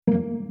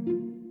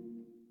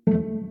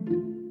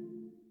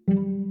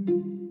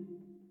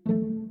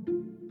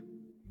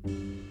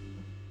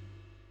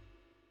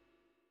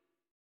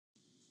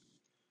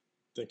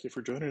Thank you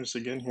for joining us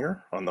again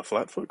here on the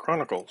Flatfoot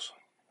Chronicles,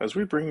 as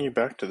we bring you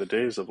back to the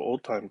days of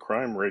old-time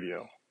crime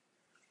radio.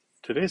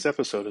 Today's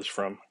episode is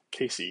from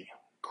Casey,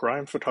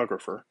 crime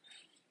photographer,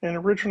 and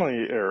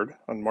originally aired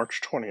on March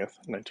 20th,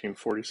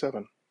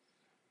 1947.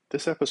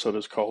 This episode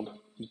is called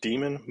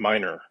Demon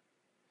Miner.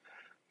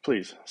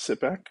 Please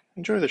sit back,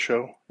 enjoy the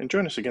show, and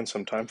join us again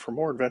sometime for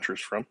more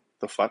adventures from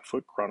the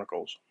Flatfoot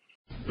Chronicles.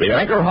 The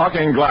Anchor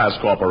Hawking Glass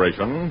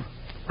Corporation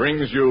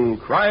brings you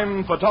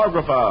Crime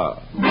Photographer.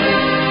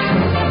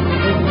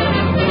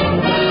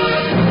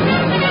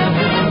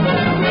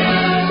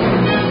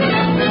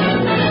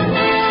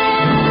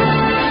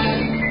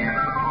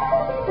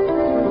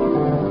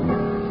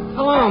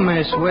 Hello,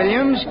 Miss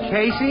Williams.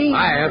 Casey?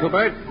 Hi,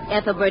 Ethelbert.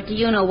 Ethelbert, do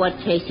you know what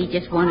Casey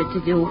just wanted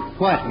to do?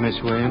 What, Miss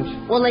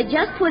Williams? Well, they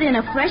just put in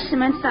a fresh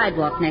cement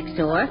sidewalk next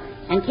door,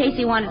 and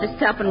Casey wanted to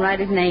stop and write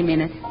his name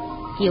in it.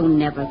 He'll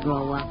never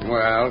grow up.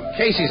 Well,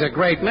 Casey's a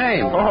great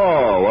name.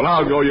 Oh, well,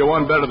 I'll go you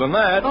one better than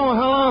that. Oh,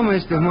 hello,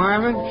 Mr.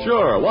 Marvin.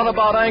 Sure, what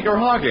about Anchor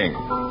Hawking?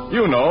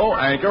 You know,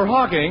 Anchor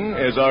Hawking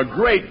is a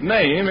great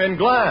name in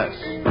glass.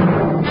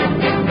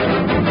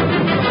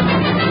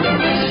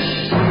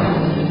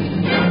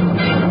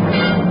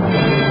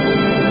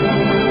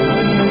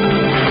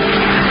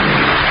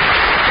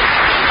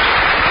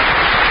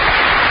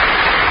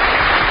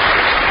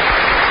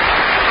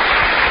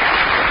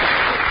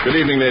 Good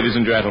evening, ladies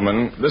and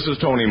gentlemen. This is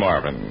Tony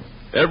Marvin.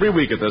 Every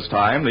week at this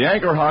time, the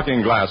Anchor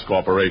Hawking Glass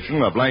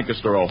Corporation of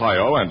Lancaster,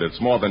 Ohio, and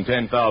its more than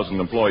 10,000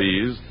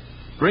 employees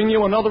bring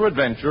you another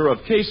adventure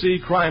of Casey,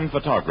 crime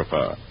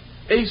photographer,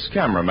 ace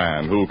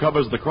cameraman who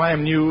covers the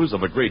crime news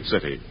of a great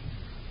city.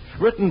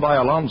 Written by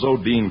Alonzo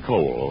Dean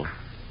Cole.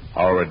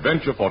 Our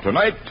adventure for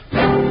tonight,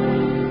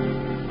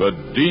 The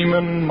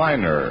Demon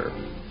Miner.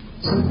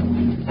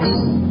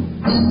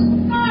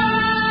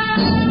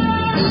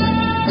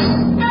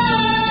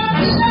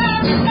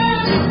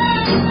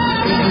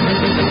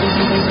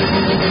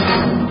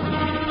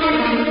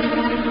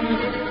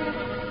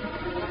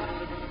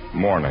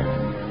 Morning.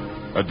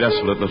 A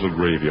desolate little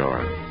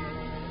graveyard.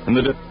 In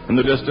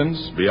the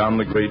distance, beyond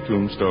the gray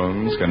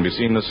tombstones, can be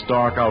seen the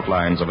stark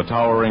outlines of a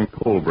towering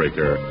coal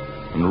breaker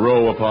and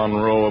row upon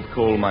row of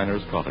coal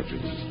miners'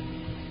 cottages.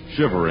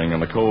 Shivering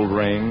in the cold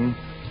rain,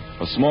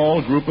 a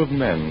small group of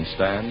men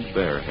stand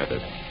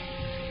bareheaded.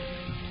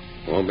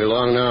 Won't be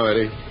long now,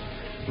 Eddie.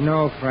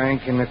 No,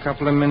 Frank. In a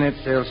couple of minutes,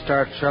 they'll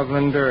start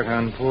shoveling dirt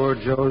on poor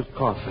Joe's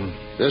coffin.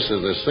 This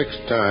is the sixth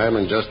time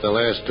in just the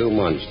last 2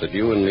 months that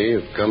you and me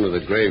have come to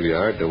the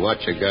graveyard to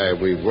watch a guy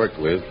we've worked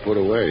with put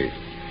away.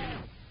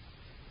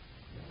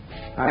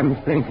 I'm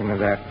thinking of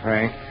that,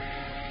 Frank.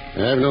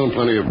 I've known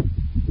plenty of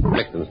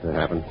victims to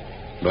happen,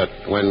 but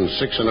when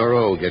 6 in a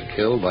row get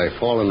killed by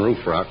fallen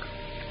roof rock,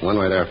 one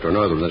right after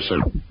another in this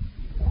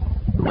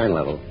mine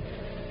level,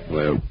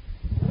 well,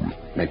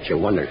 makes you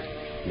wonder.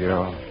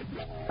 Yeah.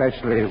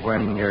 Especially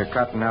when you're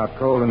cutting out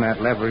coal in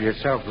that level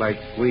yourself like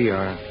we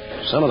are.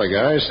 Some of the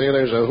guys say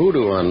there's a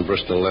hoodoo on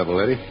Bristol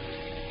level, Eddie.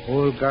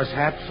 Old Gus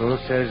Hatfield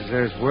says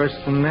there's worse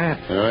than that.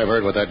 I've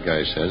heard what that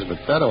guy says, but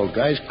that old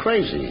guy's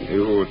crazy.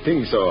 You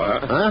think so,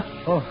 huh? Huh?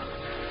 Oh,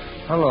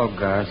 hello,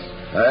 Gus.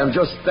 I'm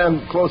just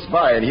stand close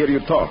by and hear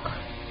you talk.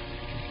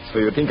 So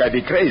you think I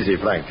be crazy,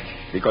 Frank?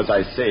 Because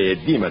I say a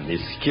demon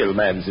is kill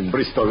mans in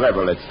Bristol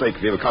level at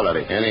Stakeville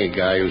Colliery. Any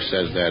guy who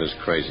says that is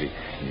crazy.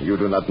 You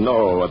do not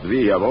know what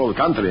we of old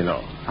country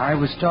know. I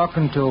was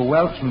talking to a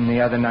Welshman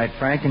the other night,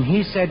 Frank, and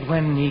he said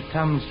when he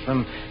comes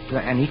from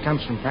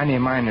plenty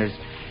of miners,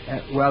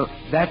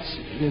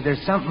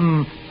 there's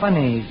something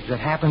funny that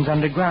happens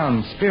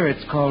underground.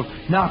 Spirits called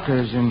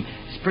knockers and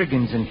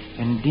spriggans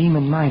and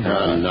demon miners.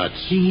 Oh,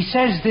 nuts. He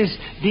says this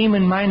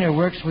demon miner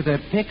works with a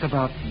pick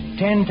about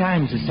 10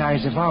 times the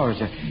size of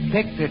ours, a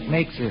pick that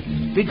makes a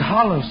big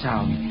hollow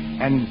sound.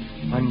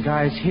 And when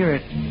guys hear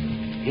it,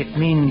 it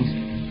means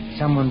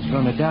someone's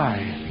going to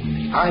die.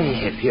 I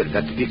have heard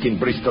that pick in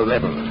Bristol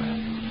level.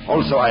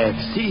 Also, I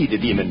have seen the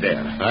demon there.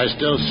 I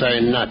still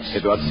say nuts.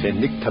 It was when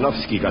Nick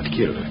Tanofsky got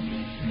killed.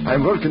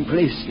 I'm working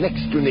place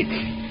next to Nick.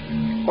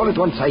 All at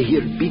once I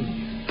hear big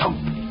thump,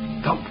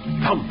 thump,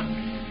 thump.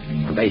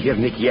 And I hear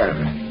Nick yell.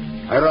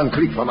 I run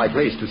quick from my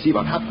place to see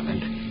what happened.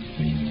 And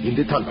in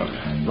the tunnel,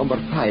 number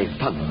 5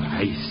 tunnel,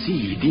 I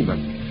see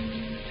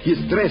demon. He's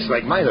dressed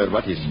like miner,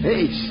 but his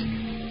face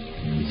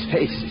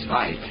is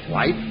white.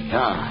 White?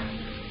 Yeah.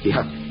 He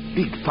have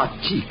big fat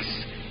cheeks,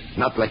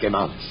 not like a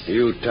man's.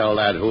 You tell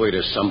that hooey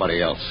to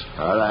somebody else.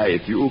 All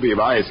right, you be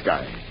wise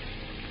guy.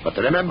 But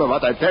remember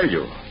what I tell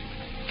you.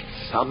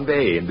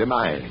 Someday in the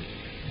mine,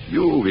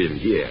 you will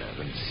hear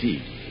and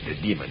see the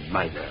demon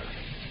miner.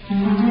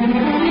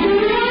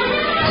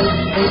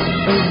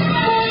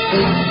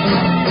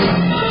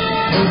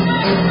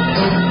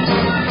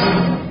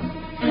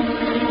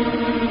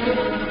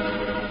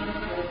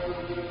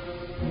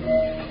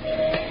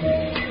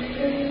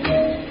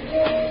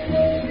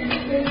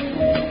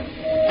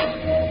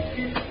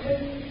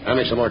 Hand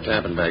me some more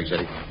tampon bags,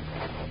 Eddie.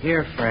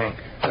 Here, Frank.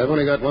 I've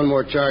only got one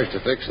more charge to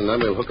fix, and then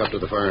we'll hook up to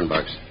the firing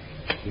box.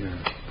 You're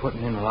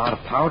putting in a lot of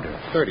powder.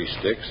 30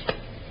 sticks.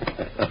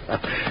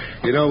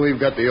 You know, we've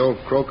got the old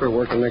croaker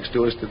working next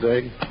to us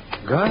today.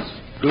 Gus?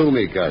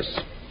 Gloomy Gus.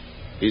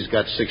 He's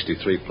got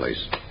 63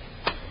 place.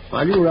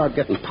 While you were out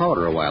getting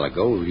powder a while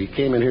ago, he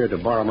came in here to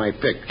borrow my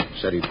pick.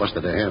 Said he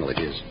busted a handle of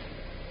his.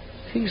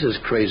 He's as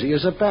crazy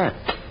as a bat.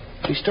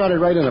 He started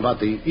right in about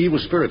the evil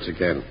spirits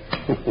again.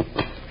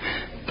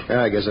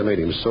 I guess I made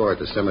him sore at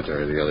the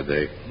cemetery the other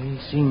day. He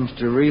seems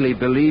to really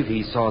believe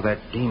he saw that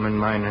demon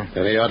miner.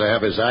 And he ought to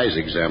have his eyes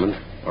examined,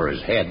 or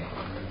his head.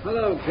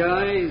 Hello,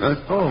 guys. Huh?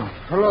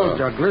 Oh, hello,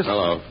 Douglas.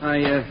 Hello.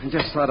 I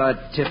just thought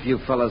I'd tip you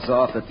fellas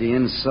off that the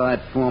inside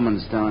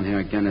foreman's down here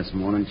again this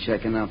morning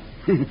checking up.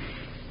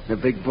 The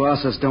big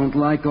bosses don't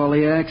like all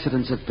the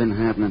accidents that's been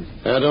happening.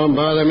 That don't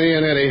bother me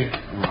and Eddie.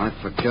 Oh, I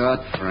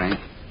forgot, Frank.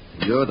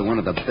 You're the one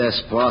of the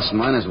best boss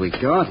miners we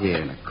got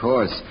here, and of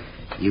course,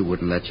 you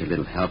wouldn't let your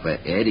little helper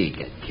Eddie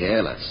get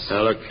careless.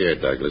 Now, look here,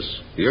 Douglas.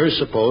 You're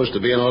supposed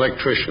to be an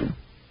electrician.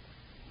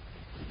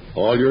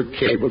 All your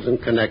cables and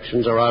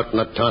connections are out in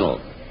the tunnel,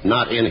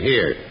 not in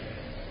here.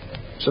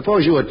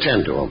 Suppose you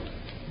attend to them.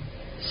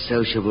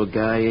 Sociable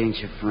guy, ain't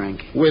you,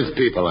 Frank? With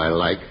people I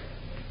like.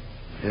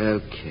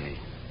 Okay.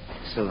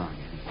 So long.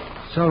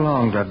 So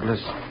long,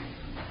 Douglas.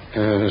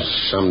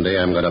 Someday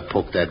I'm going to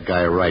poke that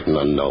guy right in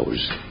the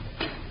nose.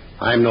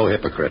 I'm no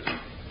hypocrite.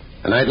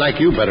 And I'd like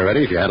you better,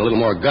 Eddie, if you had a little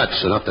more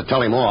guts, enough to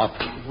tell him off.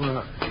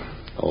 Well,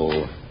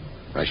 Oh,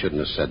 I shouldn't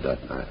have said that.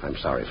 I'm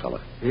sorry, fella.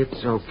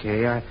 it's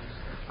okay.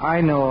 I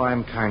know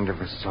I'm kind of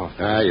a soft.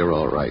 You're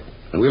all right.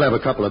 And we'll have a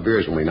couple of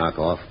beers when we knock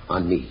off,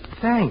 on me.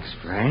 Thanks,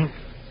 Frank.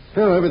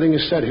 Well, everything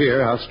is set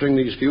here. I'll string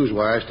these fuse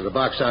wires to the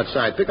box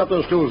outside. Pick up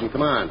those tools and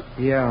come on.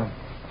 Yeah.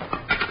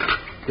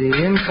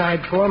 The inside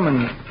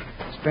foreman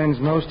spends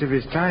most of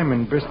his time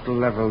in Bristol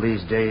level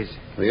these days.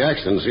 The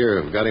accidents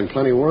here have got him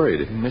plenty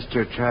worried.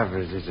 Mr.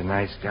 Travers is a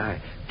nice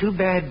guy. Too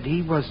bad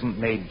he wasn't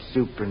made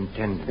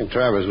superintendent. And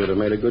Travers would have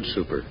made a good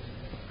super.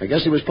 I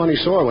guess he was plenty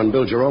sore when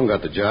Bill Jerome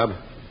got the job.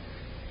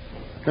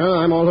 Well,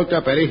 I'm all hooked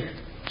up, Eddie.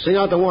 Sing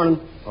out the warning.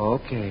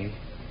 Okay.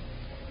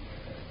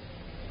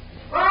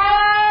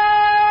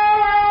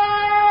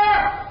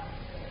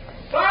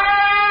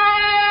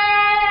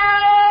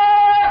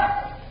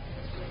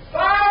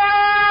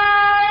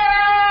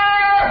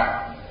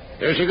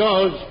 Here she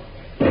goes.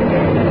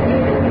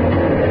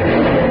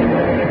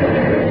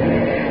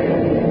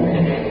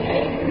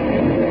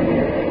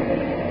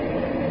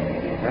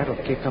 That'll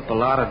kick up a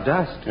lot of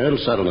dust. It'll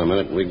settle in a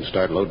minute and we can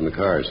start loading the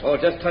cars. Oh,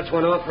 just touch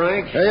one off,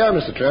 Frank? Hey,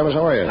 Mr. Travers.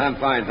 How are you? I'm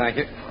fine, thank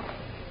you.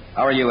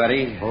 How are you,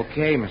 Eddie?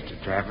 Okay,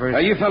 Mr. Travers.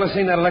 You fellas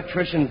seen that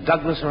electrician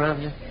Douglas around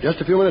here? Just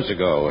a few minutes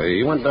ago.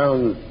 He went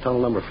down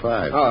tunnel number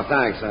 5. Oh,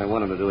 thanks. I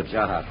want him to do a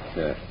job.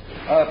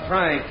 Yeah.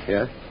 Frank,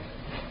 Yeah?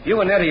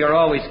 you and Eddie are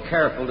always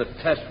careful to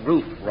test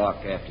roof rock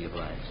after you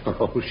blast.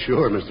 Oh,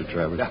 sure, Mr.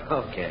 Travers.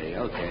 Okay.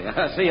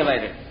 I'll see you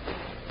later.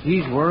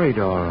 He's worried,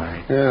 all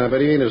right. Yeah, but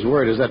he ain't as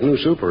worried as that new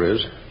super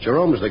is.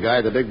 Jerome's the guy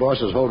the big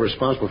bosses hold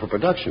responsible for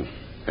production.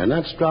 And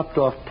that's dropped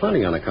off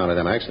plenty on account of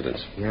them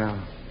accidents.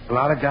 Yeah. A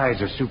lot of guys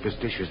are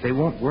superstitious. They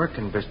won't work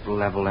in Bristol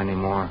level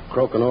anymore.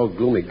 Croaking old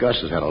gloomy Gus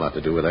has had a lot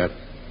to do with that.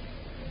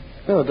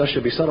 Well, the dust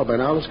should be settled by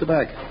now. Let's go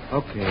back.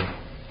 Okay.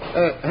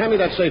 Hand me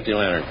that safety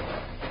lantern.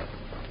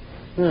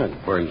 Yeah,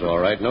 it burns all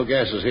right. No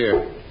gases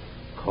here.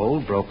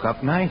 Coal broke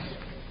up nice.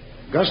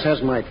 Gus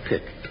has my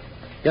pick.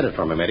 Get it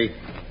from him, Eddie.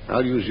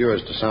 I'll use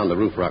yours to sound the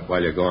roof rock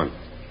while you're gone.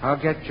 I'll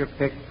get your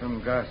pick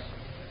from Gus.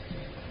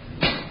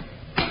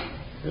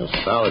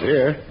 It's solid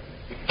here.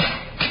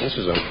 This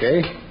is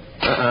okay.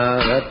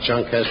 That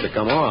chunk has to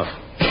come off.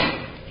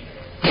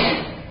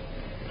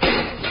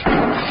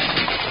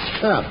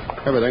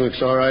 Yeah, everything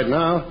looks all right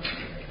now.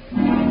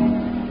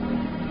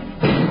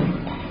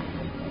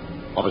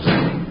 What was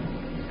that?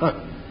 Huh.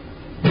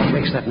 What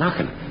makes that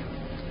knocking?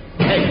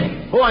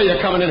 Hey, who are you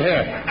coming in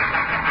here?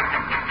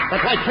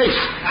 That white face.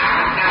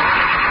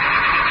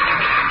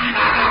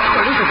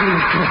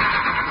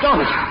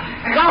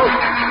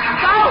 Don't.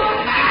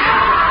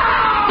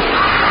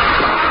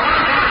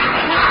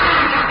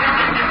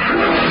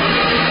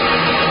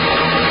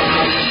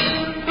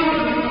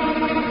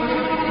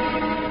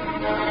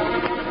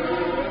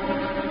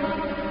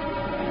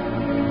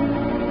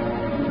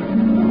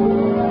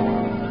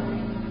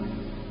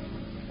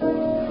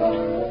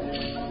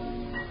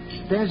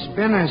 There's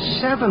been a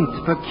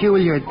 7th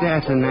peculiar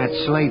death in that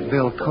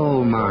Slateville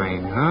coal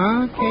mine,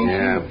 huh, Casey?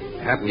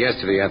 Yeah, happened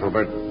yesterday,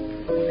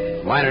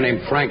 Ethelbert. Miner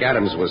named Frank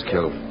Adams was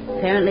killed.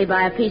 Apparently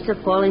by a piece of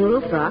falling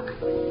roof rock,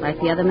 like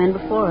the other men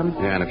before him.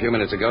 Yeah, and a few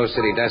minutes ago,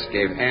 City Desk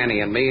gave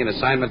Annie and me an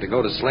assignment to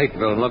go to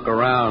Slateville and look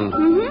around.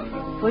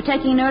 Mm-hmm. We're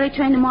taking an early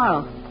train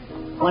tomorrow.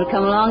 Want to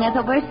come along,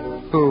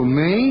 Ethelbert? Who,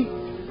 me?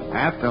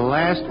 After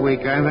last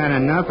week, I've had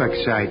enough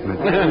excitement.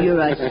 You're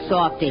a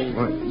softy.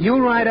 You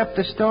write up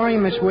the story,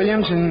 Miss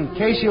Williams, and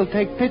Casey will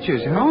take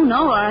pictures, huh? Oh,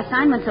 no, our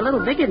assignment's a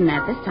little bigger than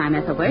that this time,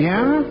 Ethelbert.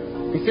 Yeah?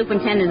 The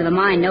superintendent of the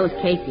mine knows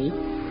Casey,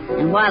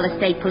 and while the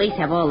state police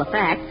have all the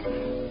facts,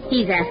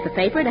 he's asked the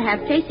paper to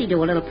have Casey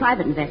do a little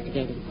private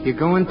investigating. You're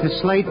going to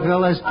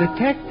Slateville as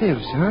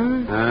detectives,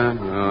 huh?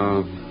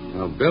 No.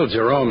 Well, Bill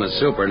Jerome, the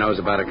super, knows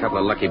about a couple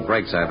of lucky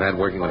breaks I've had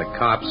working with the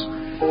cops.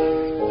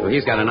 So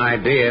he's got an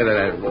idea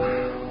that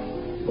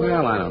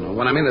well, I don't know.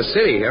 When I'm in the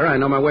city here, I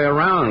know my way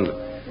around.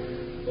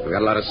 We've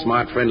got a lot of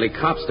smart, friendly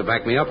cops to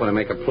back me up when I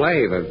make a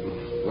play, but,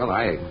 well,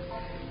 I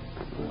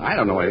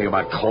don't know anything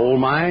about coal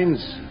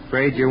mines.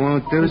 Afraid you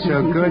won't do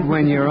so good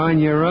when you're on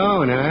your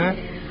own, huh?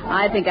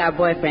 I think our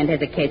boyfriend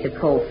has a case of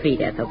cold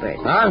feet, Ethelbert.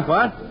 Huh?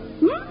 What?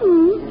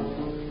 Mm-hmm.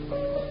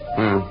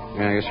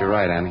 Yeah, I guess you're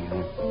right, Annie.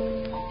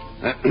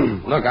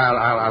 Look,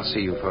 I'll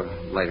see you for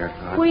later.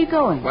 Where are you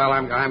going? Well,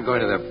 I'm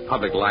going to the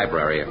public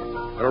library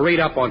to read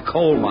up on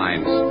coal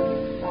mines.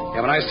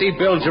 Yeah, when I see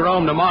Bill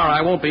Jerome tomorrow,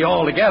 I won't be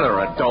altogether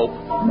a dope.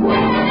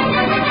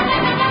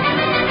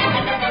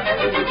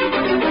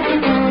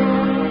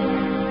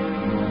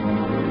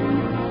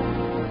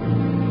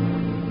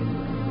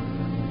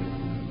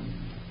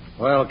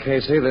 Well,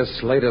 Casey, this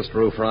latest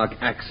roof rock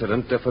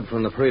accident differed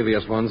from the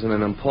previous ones in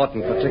an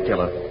important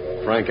particular.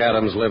 Frank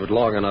Adams lived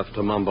long enough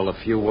to mumble a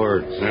few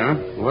words. Yeah?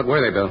 What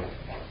were they, Bill?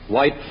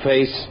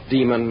 White-face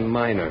demon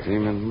miner.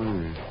 Demon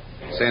miner.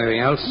 Say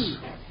anything else?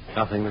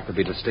 Nothing that could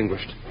be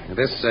distinguished.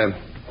 This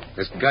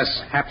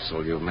Gus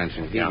Hapsel you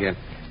mentioned,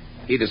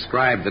 he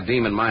described the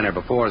demon miner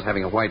before as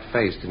having a white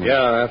face, didn't he?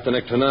 Yeah, after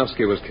Nick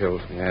Tarnowski was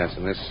killed. Yes,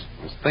 and this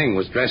thing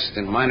was dressed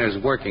in miner's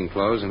working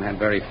clothes and had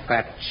very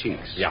fat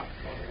cheeks. Yeah.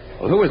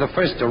 Well, who was the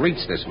first to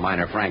reach this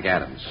miner, Frank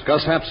Adams?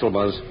 Gus Hapsel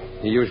was.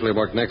 He usually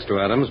worked next to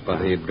Adams,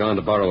 but he'd gone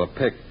to borrow a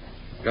pick.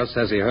 Gus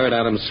says he heard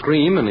Adams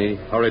scream, and he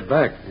hurried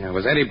back. Yeah,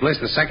 was Eddie Bliss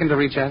the second to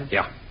reach Adams?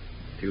 Yeah.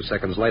 A few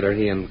seconds later,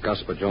 he and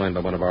Gus were joined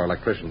by one of our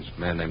electricians, a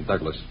man named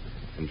Douglas,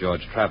 and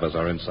George Travers,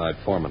 our inside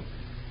foreman.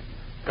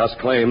 Gus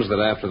claims that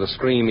after the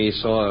scream, he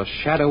saw a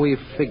shadowy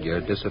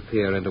figure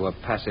disappear into a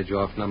passage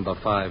off number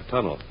 5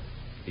 tunnel.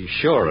 He's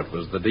sure it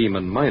was the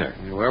demon miner.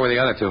 Where were the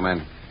other two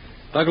men?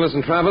 Douglas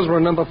and Travers were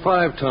in number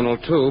 5 tunnel,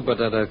 too, but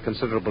at a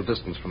considerable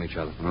distance from each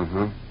other.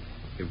 Mm-hmm.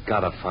 You've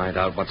got to find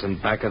out what's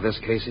in back of this,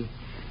 Casey.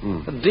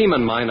 The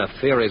demon miner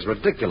theory is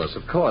ridiculous,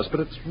 of course, but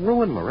it's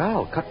ruined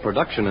morale, cut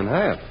production in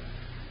half.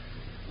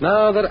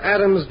 Now that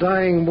Adams'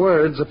 dying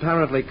words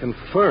apparently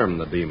confirm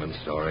the demon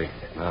story,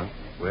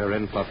 we're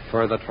in for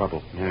further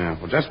trouble. Yeah.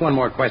 Well, just one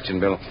more question,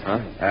 Bill.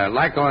 Huh?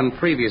 Like on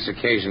previous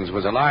occasions,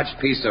 was a large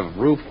piece of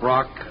roof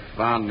rock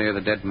found near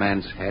the dead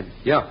man's head?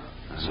 Yeah.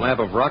 A slab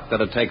of rock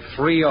that'd take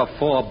 3 or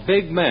 4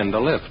 big men to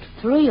lift.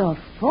 3 or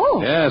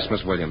 4? Yes,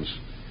 Miss Williams.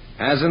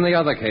 As in the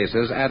other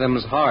cases,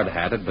 Adams' hard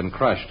hat had been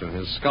crushed and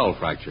his skull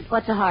fractured.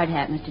 What's a hard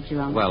hat, Mr.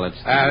 Jerome? Well,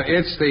 it's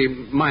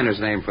the miner's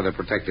name for the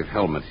protective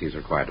helmet he's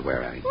required to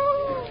wear, Annie.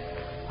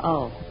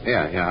 Oh.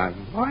 Yeah.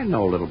 I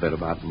know a little bit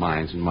about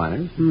mines and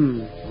miners.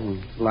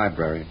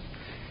 Library.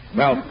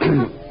 Well,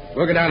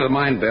 we'll go down to the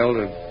mine, Bill,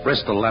 to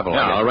Bristol level.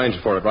 Yeah, I'll arrange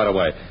for it right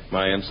away.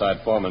 My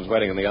inside foreman's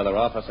waiting in the other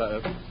office.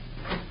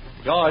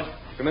 George,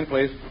 come in,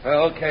 please.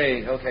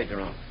 Okay,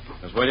 Jerome.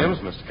 Miss Williams,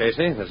 Mr.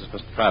 Casey, this is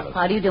Mr. Travers.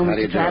 How do you do,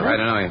 Mr. Travers? I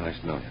don't know you. Nice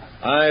to know you.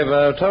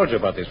 I've told you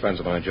about these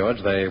friends of mine,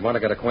 George. They want to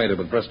get acquainted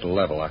with Bristol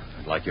level.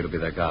 I'd like you to be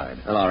their guide.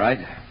 Well, all right.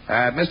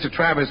 Mr.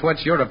 Travers,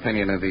 what's your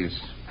opinion of these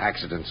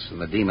accidents and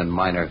the demon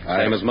miner?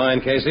 Same as mine,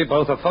 Casey.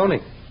 Both are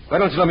phony. Why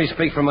don't you let me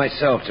speak for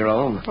myself,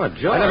 Jerome? Oh,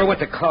 George. I never went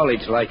to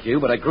college like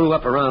you, but I grew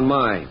up around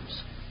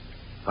mines.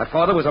 My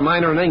father was a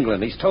miner in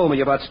England. He's told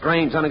me about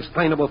strange,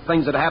 unexplainable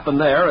things that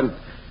happened there, and...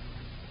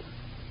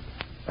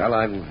 Well,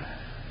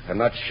 I'm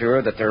not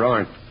sure that there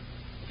aren't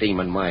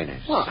demon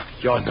miners. What?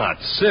 You're not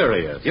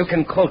serious. You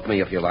can quote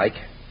me if you like.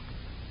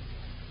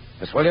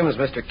 Miss Williams,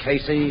 Mr.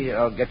 Casey,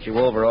 I'll get you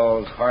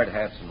overalls, hard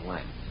hats, and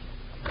lamps.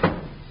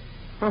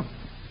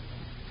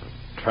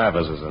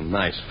 Travers is a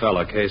nice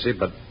fellow, Casey,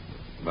 but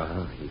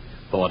he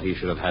thought he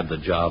should have had the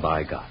job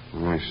I got.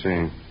 I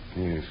see.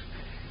 Yes.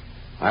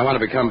 I want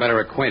to become better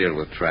acquainted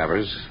with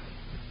Travers.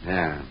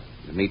 Yeah.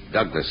 To meet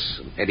Douglas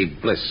and Eddie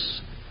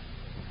Bliss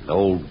and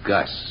old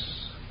Gus.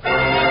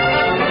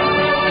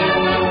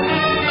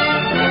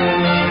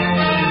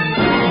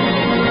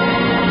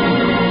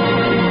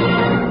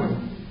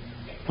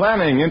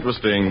 Planning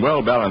interesting,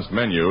 well-balanced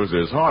menus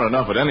is hard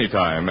enough at any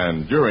time,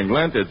 and during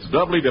Lent it's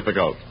doubly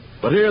difficult.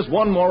 But here's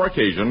one more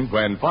occasion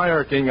when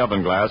Fire King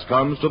Oven Glass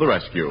comes to the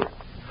rescue.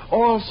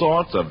 All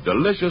sorts of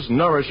delicious,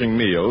 nourishing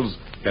meals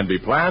can be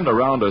planned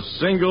around a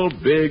single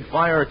big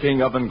Fire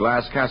King Oven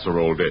Glass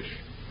casserole dish.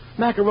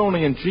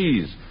 Macaroni and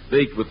cheese,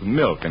 baked with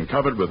milk and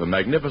covered with a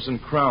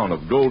magnificent crown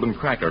of golden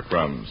cracker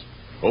crumbs.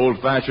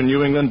 Old-fashioned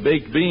New England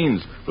baked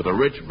beans with a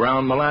rich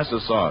brown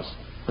molasses sauce.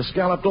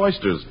 Scalloped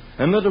oysters,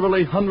 and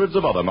literally hundreds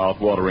of other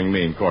mouth-watering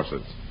main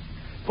courses.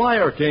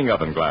 Fire King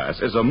Oven Glass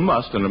is a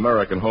must in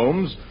American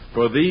homes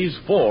for these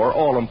 4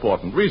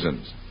 all-important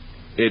reasons.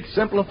 It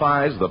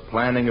simplifies the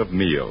planning of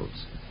meals.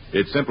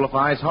 It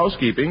simplifies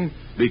housekeeping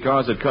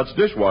because it cuts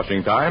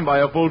dishwashing time by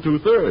a full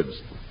 2/3.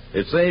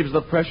 It saves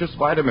the precious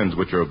vitamins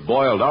which are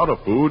boiled out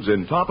of foods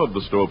in top of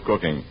the stove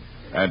cooking.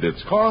 And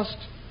its cost,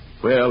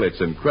 well,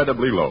 it's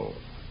incredibly low.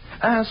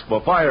 Ask for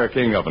Fire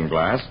King Oven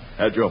Glass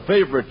at your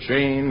favorite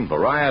chain,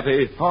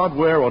 variety,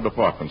 hardware, or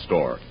department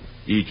store.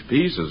 Each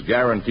piece is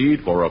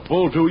guaranteed for a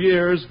full 2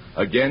 years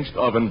against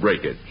oven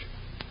breakage.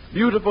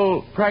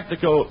 Beautiful,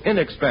 practical,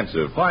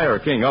 inexpensive Fire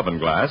King Oven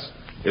Glass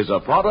is a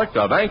product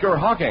of Anchor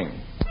Hocking.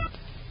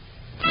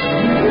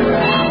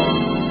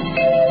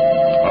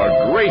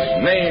 A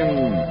great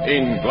name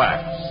in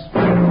glass.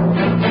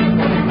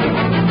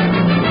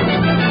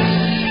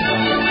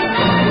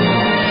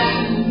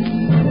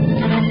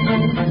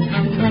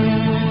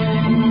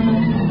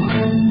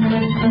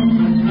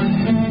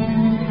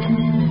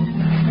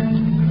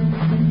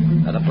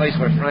 The place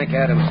where Frank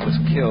Adams was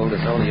killed is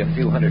only a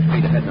few hundred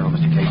feet ahead now,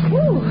 Mr. Casey.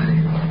 Ooh.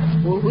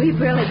 Well, we've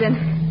really been...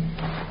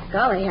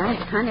 Golly, I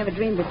never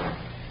dreamed that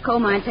coal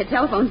mines had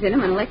telephones in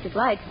them and electric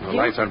lights. The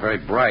lights aren't very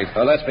bright.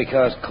 Well, that's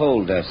because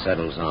coal dust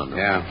settles on them.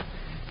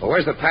 Yeah. Well,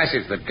 where's the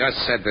passage that Gus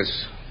said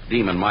this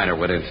demon miner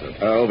went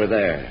into? Over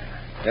there.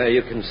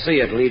 You can see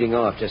it leading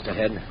off just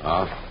ahead.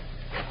 Oh?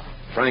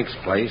 Frank's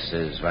place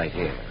is right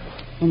here.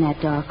 In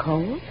that dark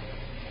hole?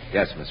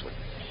 Yes, Miss Whitney.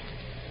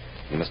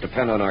 You must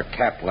depend on our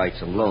cap lights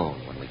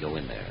alone when we go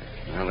in there.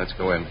 Well, let's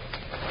go in.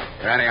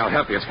 Annie, I'll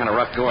help you. It's kind of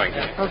rough going.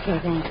 Okay,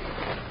 thanks.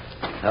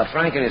 Now,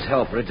 Frank and his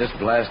helper had just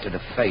blasted a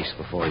face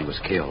before he was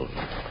killed.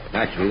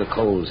 Naturally, the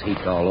coals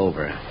heaped all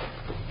over.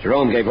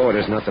 Jerome gave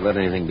orders not to let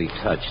anything be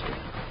touched.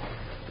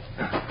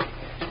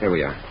 Here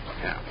we are.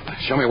 Yeah.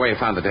 Show me where you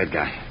found the dead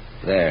guy.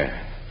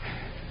 There.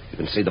 You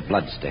can see the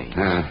blood stain.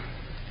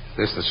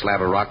 This the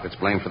slab of rock that's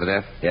blamed for the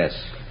death? Yes.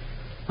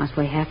 Must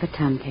weigh half a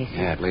ton, Casey.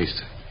 Yeah, at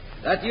least.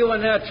 That you in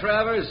there,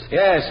 Travers?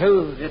 Yes,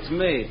 who? It's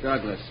me,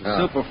 Douglas.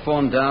 The super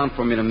phoned down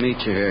for me to meet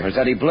you here. Where's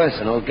Eddie Bliss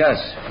and old Gus?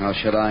 How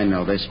should I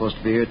know? They supposed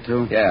to be here,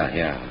 too?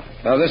 Yeah.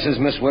 Well, this is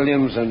Miss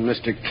Williams and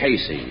Mr.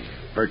 Casey.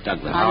 Bert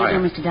Douglas. How do you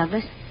do, Mr.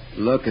 Douglas?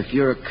 Look, if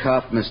you're a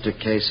cop, Mr.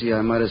 Casey,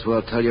 I might as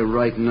well tell you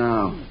right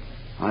now.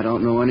 I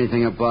don't know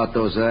anything about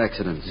those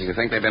accidents. You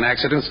think they've been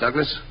accidents,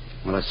 Douglas?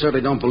 Well, I certainly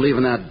don't believe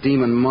in that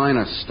demon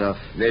miner stuff.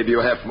 Maybe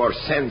you have more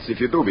sense if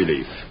you do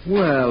believe.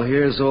 Well,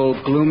 here's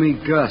old gloomy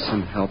Gus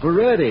and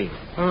Helper Eddie.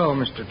 Hello,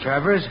 Mr.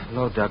 Travers.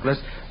 Hello, Douglas.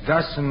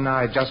 Gus and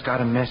I just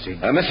got a message.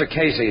 Mr.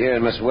 Casey here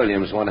and Miss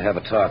Williams want to have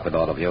a talk with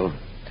all of you.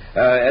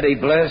 Eddie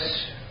Bliss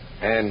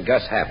and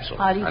Gus Hapsel.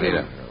 How do you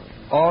do?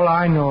 All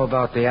I know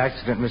about the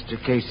accident, Mr.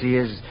 Casey,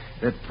 is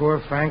that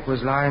poor Frank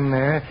was lying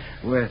there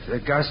with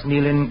Gus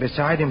kneeling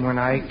beside him when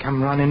I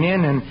come running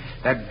in, and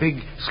that big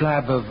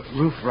slab of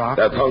roof rock...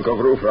 That hunk of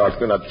roof rock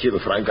did not kill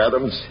Frank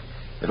Adams.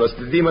 It was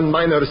the demon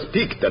miner's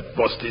pick that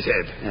bust his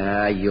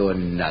head. You're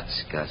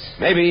nuts, Gus.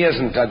 Maybe he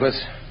isn't, Douglas.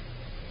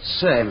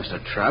 Say,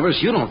 Mr. Travers,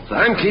 you don't think...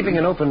 I'm keeping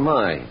an open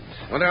mind.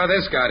 Wonder how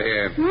this got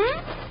here.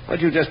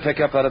 What'd you just pick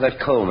up out of that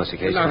coal, Mr.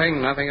 Casey?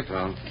 Nothing at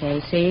all.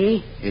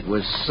 Casey? It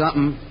was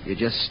something. You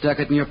just stuck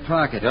it in your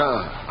pocket.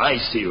 I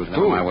see you, too.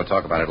 Never mind, we'll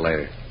talk about it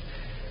later.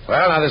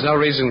 Well, now there's no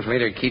reason for me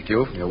to keep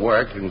you. Your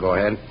work, you can go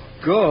ahead.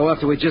 Go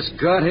after we just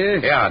got here?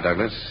 Yeah,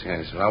 Douglas.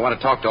 Yes. Well, I want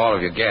to talk to all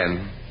of you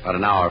again about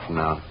an hour from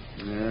now.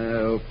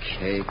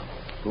 Okay.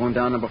 Going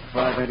down number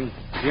 5, Eddie?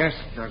 Yes,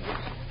 Douglas.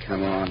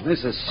 Come on.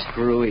 This is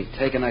screwy.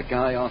 Taking that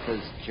guy off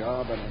his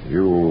job and...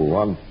 You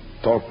want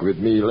to talk with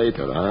me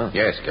later, huh?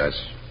 Yes, Gus.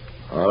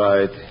 All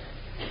right.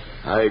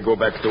 I go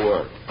back to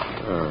work.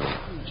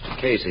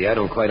 Mr. Casey, I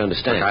don't quite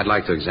understand. Look, I'd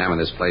like to examine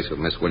this place with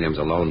Miss Williams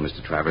alone,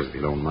 Mr. Travers, if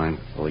you don't mind.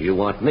 Well, you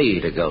want me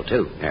to go,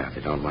 too? Yeah, if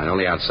you don't mind.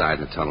 Only outside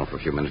in the tunnel for a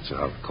few minutes.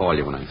 I'll call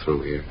you when I'm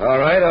through here. All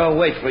right, I'll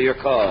wait for your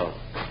call.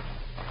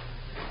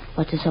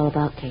 What's this all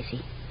about,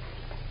 Casey?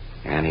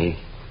 Annie,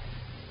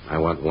 I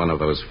want one of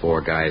those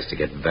 4 guys to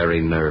get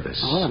very nervous.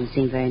 All of them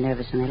seemed very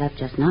nervous when they left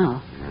just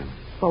now. Yeah.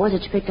 What was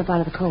it you picked up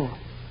out of the coal?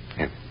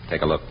 Here,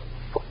 take a look.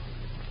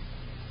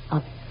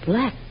 A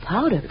black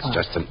powder puff. It's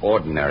just an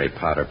ordinary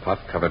powder puff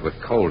covered with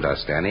coal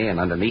dust, Annie, and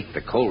underneath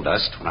the coal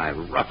dust, when I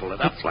ruffle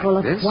it up It's like full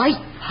of this... white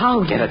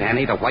powder. Get it,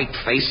 Annie? The white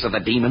face of the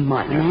demon The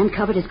miner. man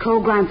covered his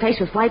coal-grimed face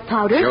with white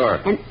powder. Sure.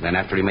 And Then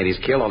after he made his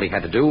kill, all he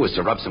had to do was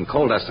to rub some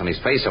coal dust on his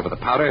face over the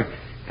powder,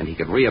 and he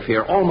could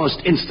reappear almost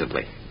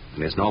instantly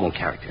in his normal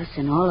character.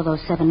 listen, all of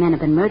those 7 men have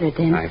been murdered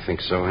then. I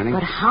think so, Annie.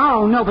 But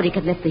how? Nobody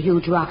could lift the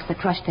huge rocks that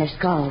crushed their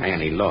skulls.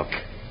 Annie, look.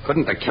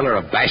 Couldn't the killer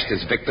have bashed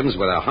his victims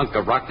with a hunk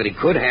of rock that he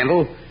could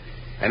handle,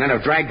 and then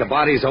have dragged the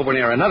bodies over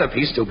near another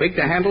piece too big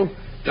to handle,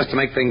 just to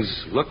make things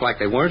look like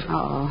they weren't?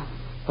 Oh,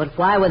 but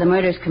why were the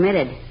murders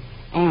committed?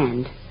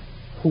 And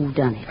who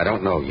done it? I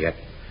don't know yet.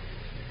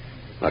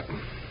 Look,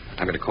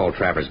 I'm going to call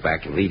Travers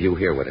back and leave you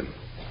here with him.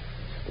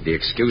 With the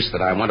excuse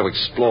that I want to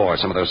explore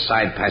some of those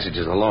side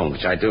passages alone,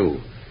 which I do.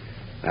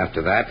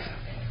 After that,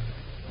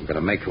 I'm going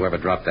to make whoever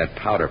dropped that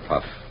powder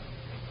puff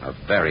a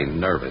very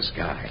nervous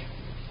guy.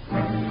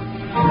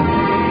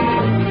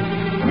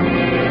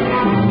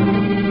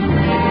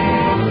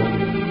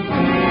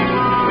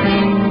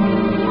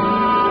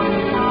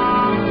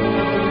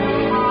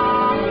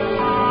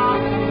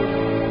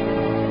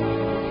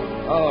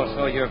 Oh,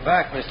 so you're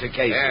back, Mr.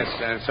 Casey.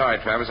 Yes, sorry,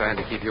 Travers. I had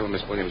to keep you and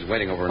Miss Williams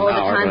waiting over an Oh, the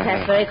hour. time but-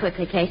 passed very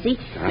quickly, Casey.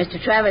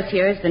 Mr. Travers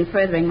here has been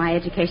furthering my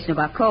education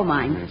about coal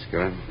mines. That's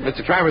good.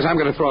 Mr. Travers, I'm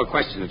going to throw a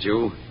question at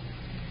you.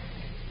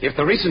 If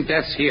the recent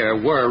deaths here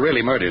were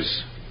really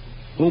murders,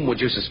 whom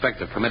would you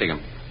suspect of committing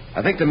them?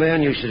 I think the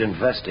man you should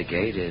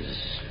investigate is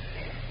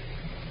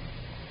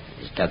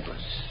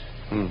Douglas.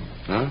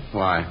 Huh?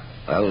 Why?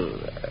 Well,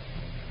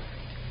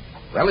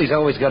 Well, he's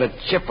always got a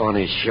chip on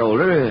his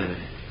shoulder.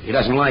 He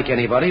doesn't like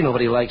anybody.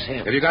 Nobody likes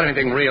him. Have you got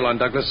anything real on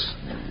Douglas?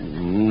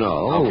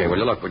 No. Okay,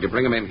 well, look, would you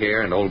bring him in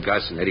here, and old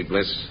Gus and Eddie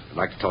Bliss? I'd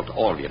like to talk to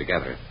all of you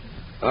together.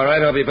 All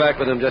right, I'll be back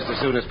with him just as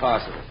soon as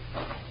possible.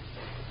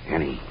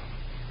 Annie,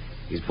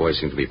 these boys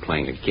seem to be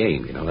playing a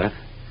game, you know that?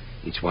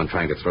 Each one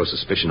trying to throw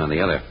suspicion on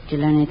the other. Did you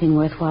learn anything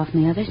worthwhile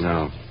from the others?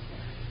 No.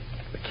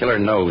 The killer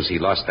knows he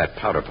lost that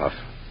powder puff,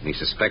 and he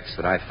suspects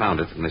that I found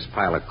it in this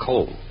pile of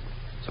coal.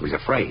 So he's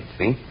afraid,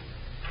 see?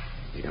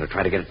 He's going to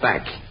try to get it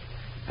back,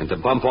 and to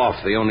bump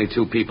off the only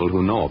two people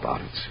who know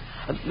about it.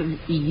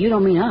 You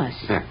don't mean us.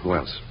 Yeah, who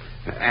else?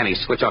 Annie,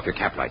 switch off your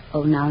cap light.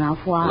 Oh, now,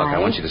 why? Look, I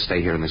want you to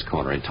stay here in this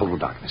corner in total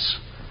darkness.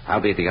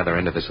 I'll be at the other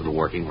end of this little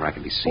working where I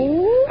can be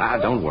seen. Oh.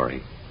 Don't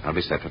worry. I'll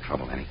be set for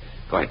trouble, Annie.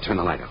 Go ahead, turn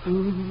the light off.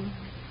 Mm-hmm.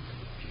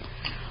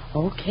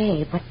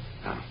 Okay, but...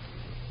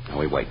 Now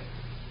we wait.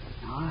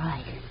 All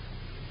right.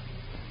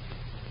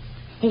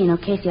 Hey, you know,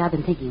 Casey, I've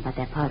been thinking about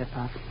that powder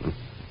puff.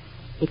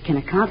 It can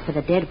account for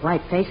the dead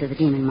white face of the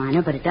demon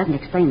miner, but it doesn't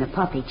explain the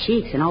puffy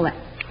cheeks and all that.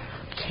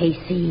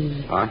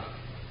 Casey. What?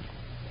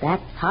 That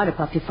powder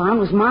puff you found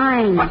was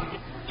mine. What?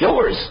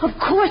 Yours? Of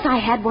course I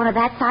had one of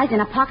that size in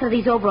a pocket of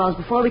these overalls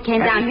before we came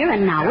down here,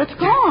 and now it's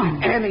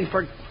gone. Annie,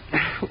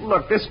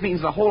 Look, this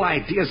means the whole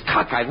idea's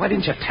cockeyed. Why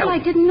didn't you tell me?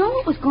 Well, I didn't know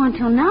it was gone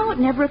till now. It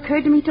never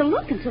occurred to me to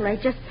look until I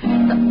just...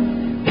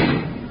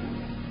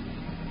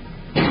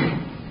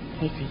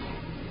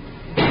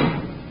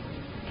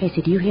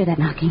 Casey, do you hear that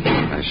knocking?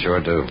 I sure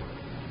do.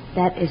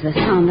 That is the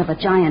sound of a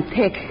giant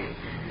pick.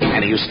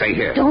 Annie, you stay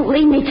here. Don't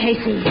leave me,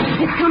 Casey.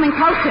 It's coming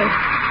closer.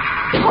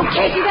 Oh,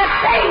 Casey, that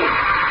face!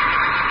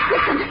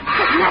 Listen,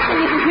 it's nothing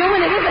isn't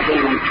human. It is a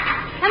demon.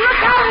 And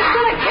look out, it's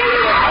going to kill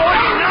you. Oh,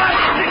 it's not!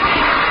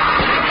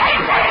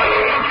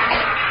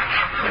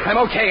 I'm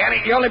okay,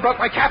 Annie. You only broke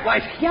my cap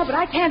light. Yeah, but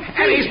I can't see.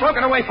 Annie, he's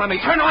broken away from me.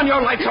 Turn on your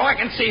light so I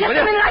can see. Just a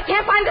minute, I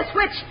can't find the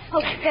switch.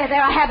 Oh,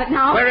 there, I have it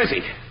now. Where is he?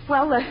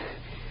 Well,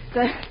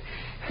 the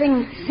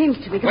thing seems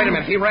to be gone. Wait a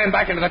minute. He ran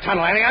back into the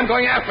tunnel, Annie. I'm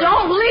going after him.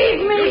 Don't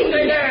leave me. You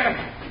stay there.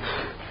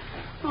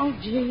 Oh,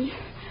 gee.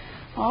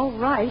 All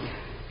right.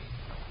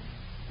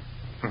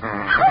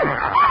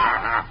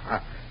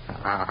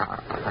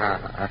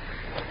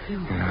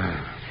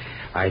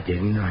 I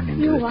didn't run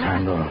into the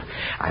tunnel.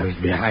 I was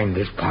behind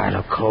this pile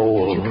of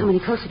coal. Don't you come any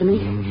closer to me.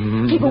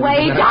 Keep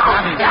away.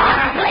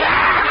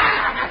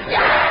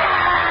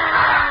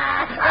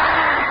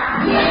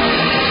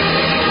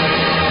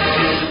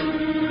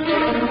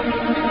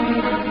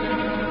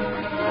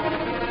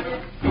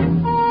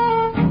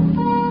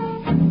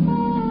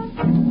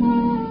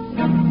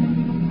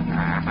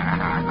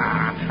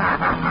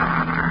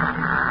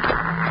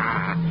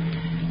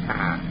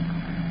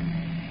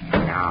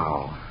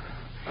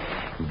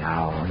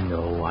 Now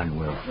no one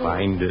will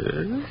find us.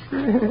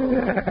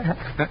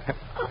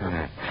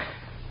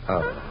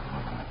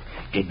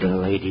 Did the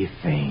lady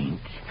faint?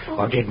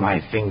 Or did my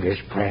fingers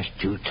press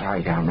too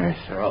tight on her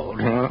throat?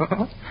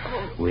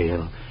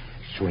 We'll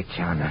switch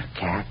on a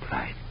cap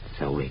light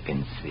so we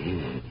can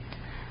see.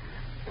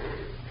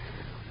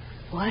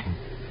 What?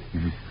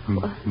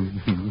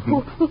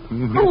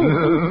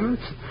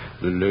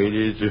 The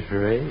lady's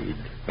afraid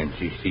when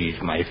she sees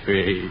my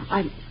face.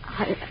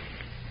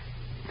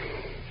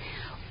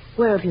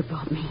 Where have you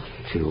brought me?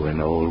 To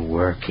an old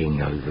working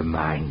of the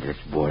mine that's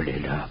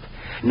boarded up.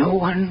 No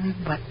one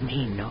but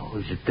me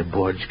knows that the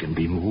boards can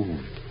be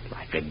moved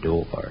like a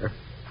door.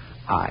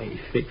 I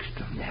fixed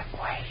them that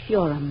way.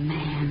 You're a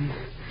man.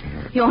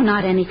 You're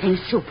not anything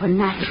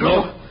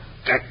supernatural. Look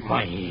at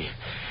me.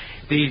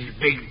 These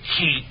big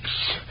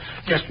cheeks,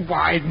 just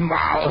wide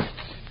mouths.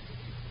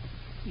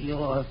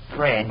 Your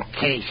friend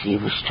Casey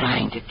was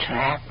trying to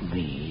trap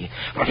me,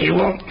 but he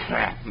won't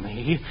trap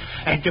me.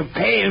 And to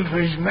pay him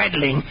for his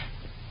meddling,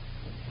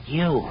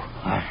 you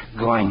are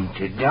going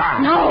to die.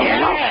 No.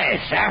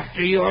 Yes,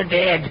 after you're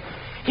dead,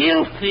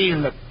 he'll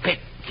feel the pick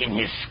in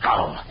his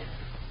skull.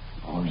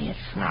 Only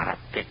it's not a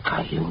pick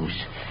I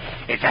use.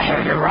 It's a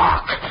heavy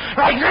rock.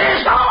 Like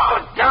this. Oh,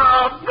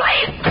 don't,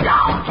 please,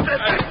 don't.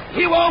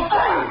 He won't.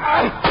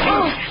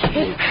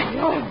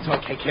 It's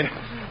okay, kid.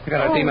 I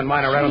got a demon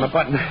miner right on the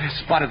button. I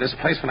spotted this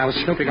place when I was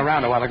snooping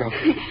around a while ago.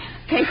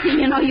 Casey,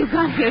 you know you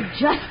got here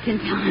just in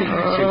time.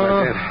 Seems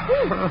I did.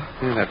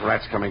 Yeah, that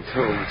rat's coming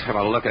too. Let's have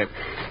a look at it.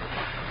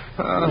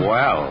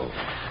 Well.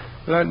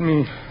 Let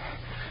me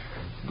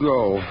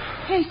go.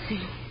 Casey,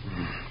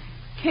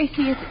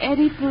 it's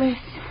Eddie Bliss.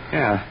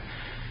 Yeah.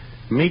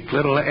 Meek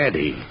little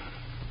Eddie.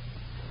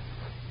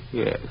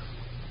 Yes.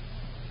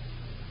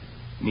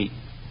 Meek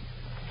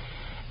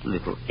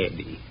little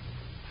Eddie.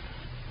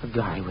 A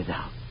guy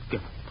without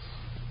guts.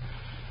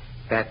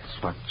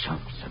 That's what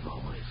chumps have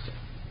always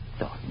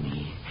thought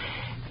me.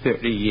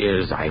 30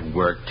 years I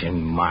worked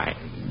in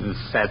mines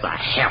as a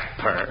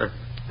helper.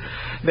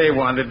 They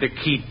wanted to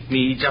keep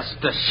me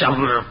just a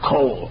shoveler of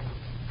coal.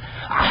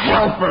 A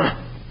helper.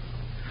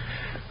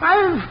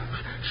 I've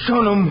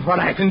shown them what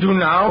I can do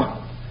now.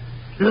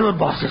 Little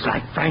bosses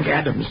like Frank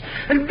Adams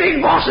and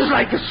big bosses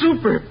like the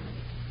Super.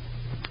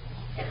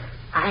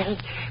 I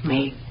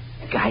made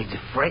guys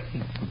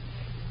afraid.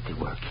 to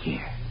work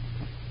here.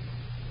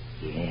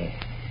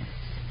 Yes.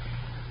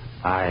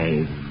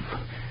 I've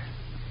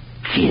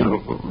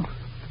killed.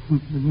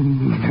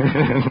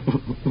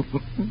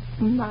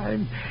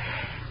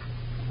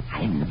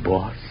 I'm the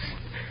boss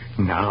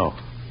now.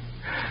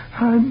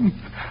 I'm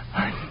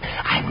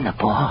the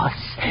boss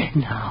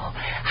now.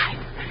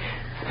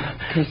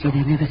 Casey,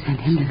 they never sent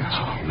him to the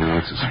chair. No,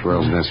 it's a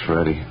squirrel's nest for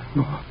Eddie.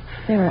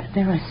 There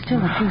are still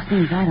a few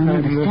things I don't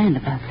understand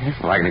about this.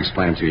 Well, I can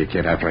explain to you,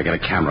 kid, after I get a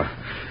camera.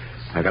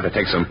 I got to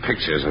take some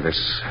pictures of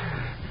this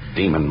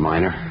demon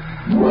miner.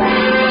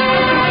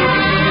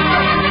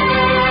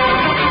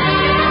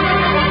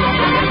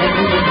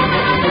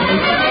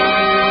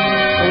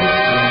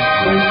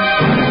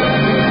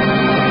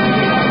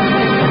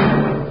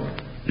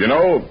 You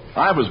know,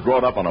 I was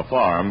brought up on a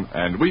farm,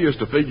 and we used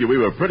to figure we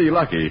were pretty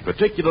lucky,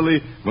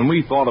 particularly when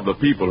we thought of the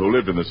people who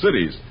lived in the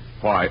cities.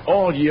 Why,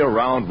 all year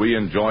round we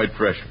enjoyed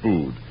fresh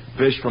food,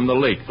 fish from the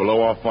lake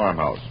below our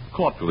farmhouse,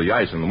 caught through the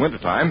ice in the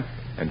wintertime,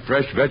 and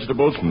fresh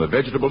vegetables from the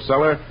vegetable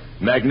cellar,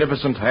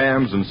 magnificent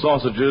hams and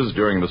sausages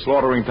during the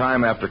slaughtering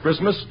time after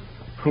Christmas.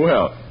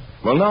 Well,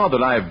 now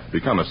that I've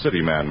become a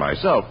city man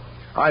myself,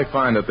 I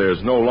find that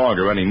there's no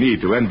longer any need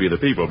to envy the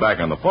people back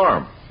on the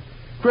farm.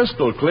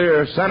 Crystal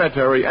clear,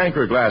 sanitary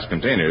Anchor glass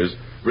containers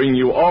bring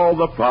you all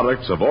the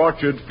products of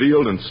orchard,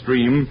 field, and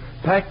stream,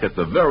 packed at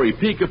the very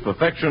peak of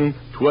perfection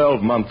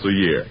 12 months a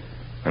year.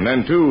 And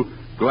then, too,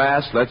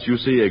 glass lets you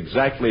see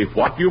exactly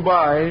what you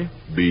buy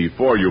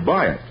before you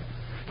buy it.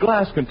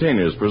 Glass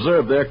containers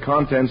preserve their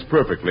contents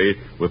perfectly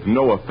with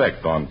no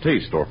effect on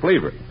taste or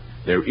flavor.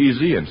 They're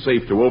easy and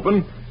safe to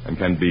open and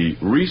can be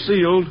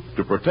resealed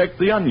to protect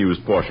the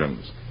unused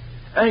portions.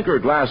 Anchor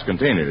glass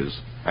containers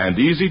and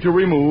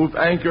easy-to-remove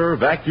Anchor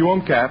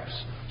vacuum caps,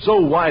 so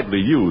widely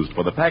used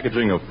for the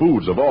packaging of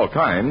foods of all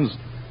kinds,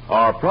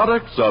 are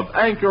products of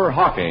Anchor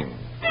Hocking.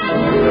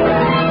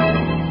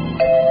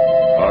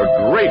 A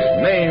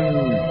great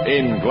name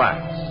in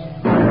glass.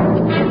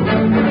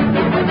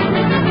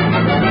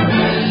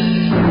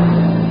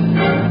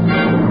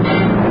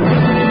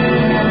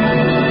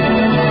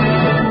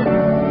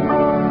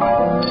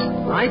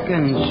 I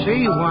can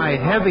see why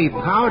heavy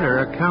powder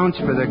accounts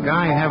for the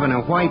guy having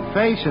a white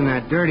face in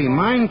that dirty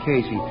mine,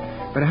 Casey.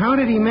 But how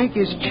did he make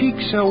his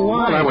cheeks so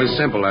wide? Well, that was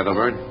simple,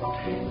 Ethelbert.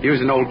 He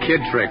used an old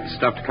kid trick,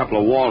 stuffed a couple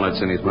of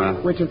walnuts in his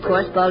mouth. Which, of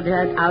course, bulged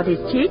out his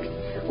cheeks,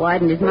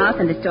 widened his mouth,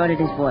 and distorted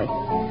his voice.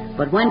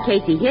 But when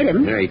Casey hit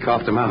him... Yeah, he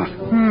coughed him out.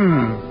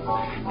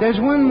 There's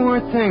one more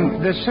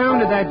thing. The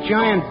sound of that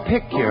giant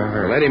pick you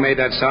heard. Well, Eddie made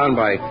that sound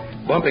by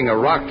bumping a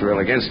rock drill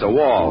against a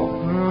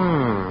wall.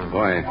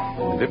 Boy,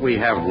 did we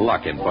have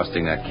luck in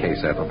busting that case,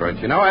 Ethelbert.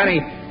 You know,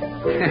 Eddie,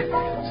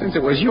 since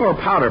it was your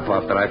powder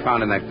puff that I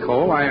found in that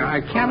coal,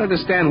 I can't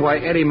understand why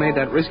Eddie made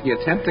that risky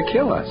attempt to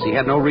kill us. He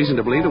had no reason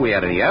to believe that we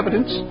had any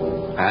evidence.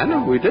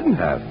 And we didn't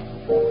have.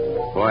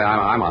 Boy,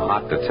 I'm a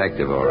hot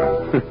detective, all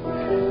right.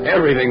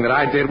 Everything that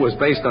I did was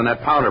based on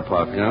that powder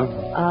puff, you know?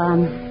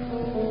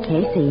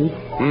 Casey.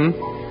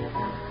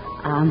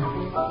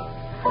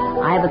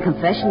 I have a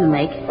confession to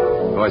make.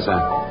 What's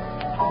that?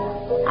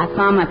 I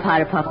found my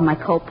powder puff in my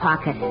coat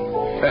pocket.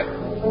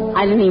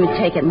 I didn't even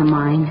take it in the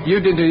mine. You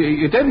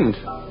didn't?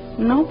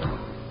 Nope.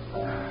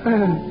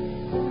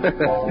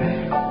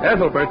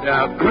 Ethelbert,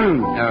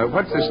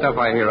 what's the stuff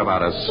I hear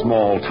about a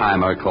small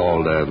timer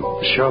called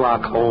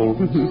Sherlock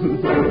Holmes?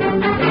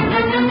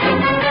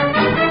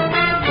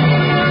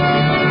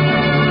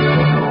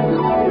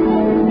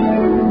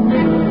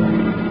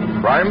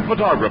 Crime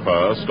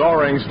Photographer,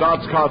 starring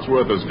Stotts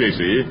Cotsworth as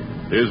Casey,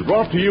 is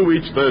brought to you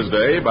each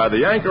Thursday by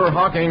the Anchor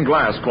Hocking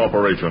Glass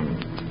Corporation,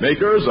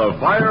 makers of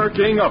Fire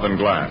King Oven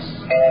Glass,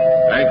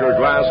 Anchor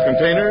Glass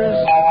Containers,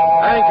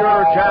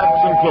 Anchor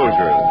Caps and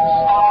Closures.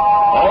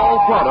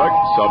 All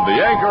products of the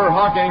Anchor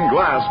Hocking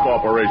Glass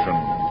Corporation,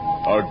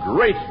 a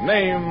great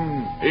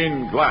name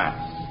in glass.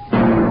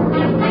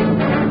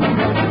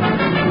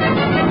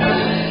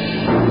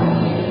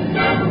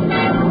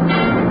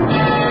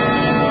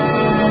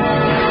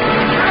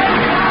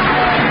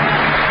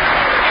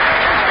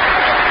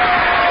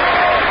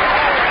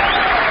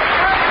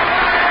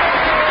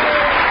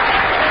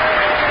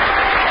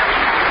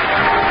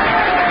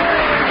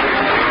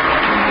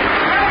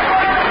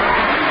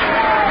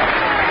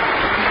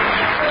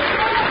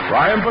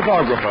 Crime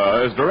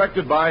Photographer is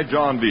directed by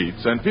John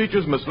Dietz and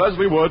features Miss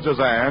Leslie Woods as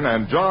Anne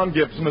and John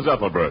Gibson as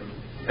Ethelbert.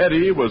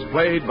 Eddie was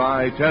played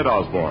by Ted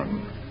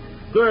Osborne.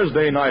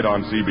 Thursday night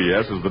on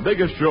CBS is the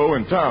biggest show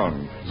in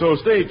town, so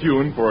stay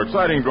tuned for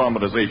exciting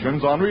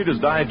dramatizations on Reader's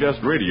Digest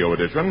Radio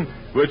Edition,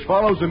 which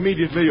follows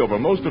immediately over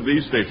most of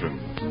these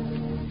stations.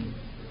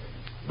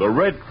 The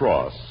Red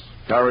Cross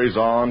carries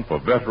on for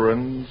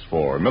veterans,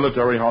 for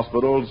military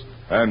hospitals,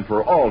 and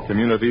for all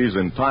communities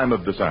in time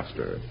of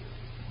disaster.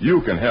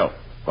 You can help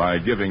by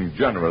giving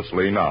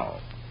generously now.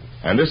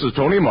 And this is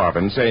Tony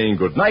Marvin saying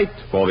good night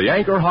for the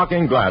Anchor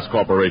Hocking Glass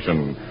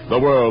Corporation, the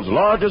world's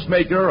largest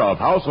maker of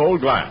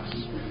household glass.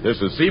 This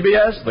is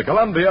CBS, the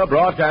Columbia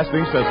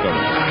Broadcasting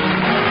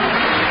System.